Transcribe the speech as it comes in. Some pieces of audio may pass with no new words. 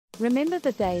Remember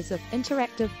the days of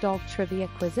interactive dog trivia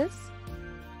quizzes?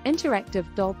 Interactive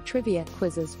dog trivia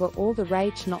quizzes were all the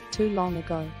rage not too long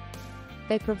ago.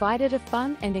 They provided a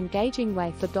fun and engaging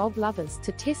way for dog lovers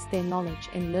to test their knowledge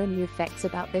and learn new facts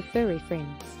about their furry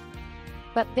friends.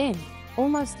 But then,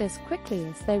 almost as quickly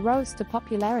as they rose to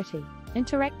popularity,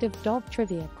 interactive dog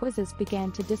trivia quizzes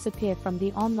began to disappear from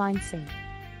the online scene.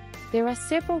 There are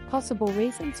several possible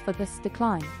reasons for this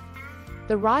decline.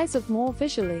 The rise of more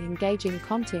visually engaging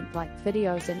content like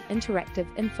videos and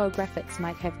interactive infographics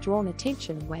might have drawn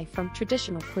attention away from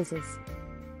traditional quizzes.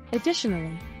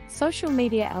 Additionally, social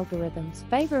media algorithms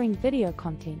favoring video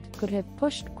content could have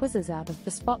pushed quizzes out of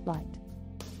the spotlight.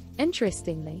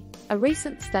 Interestingly, a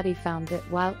recent study found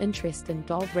that while interest in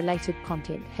dog-related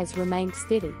content has remained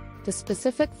steady, the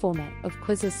specific format of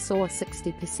quizzes saw a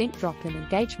 60% drop in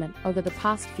engagement over the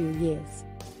past few years.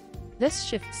 This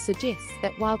shift suggests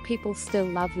that while people still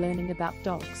love learning about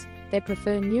dogs, they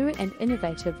prefer new and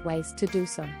innovative ways to do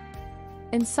so.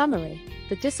 In summary,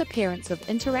 the disappearance of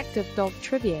interactive dog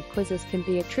trivia quizzes can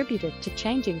be attributed to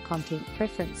changing content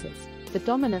preferences, the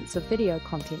dominance of video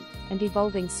content, and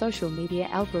evolving social media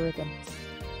algorithms.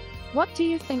 What do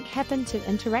you think happened to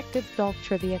interactive dog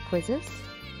trivia quizzes?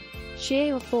 Share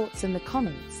your thoughts in the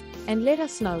comments, and let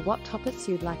us know what topics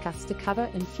you'd like us to cover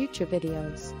in future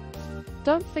videos.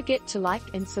 Don't forget to like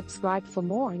and subscribe for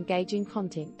more engaging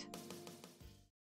content.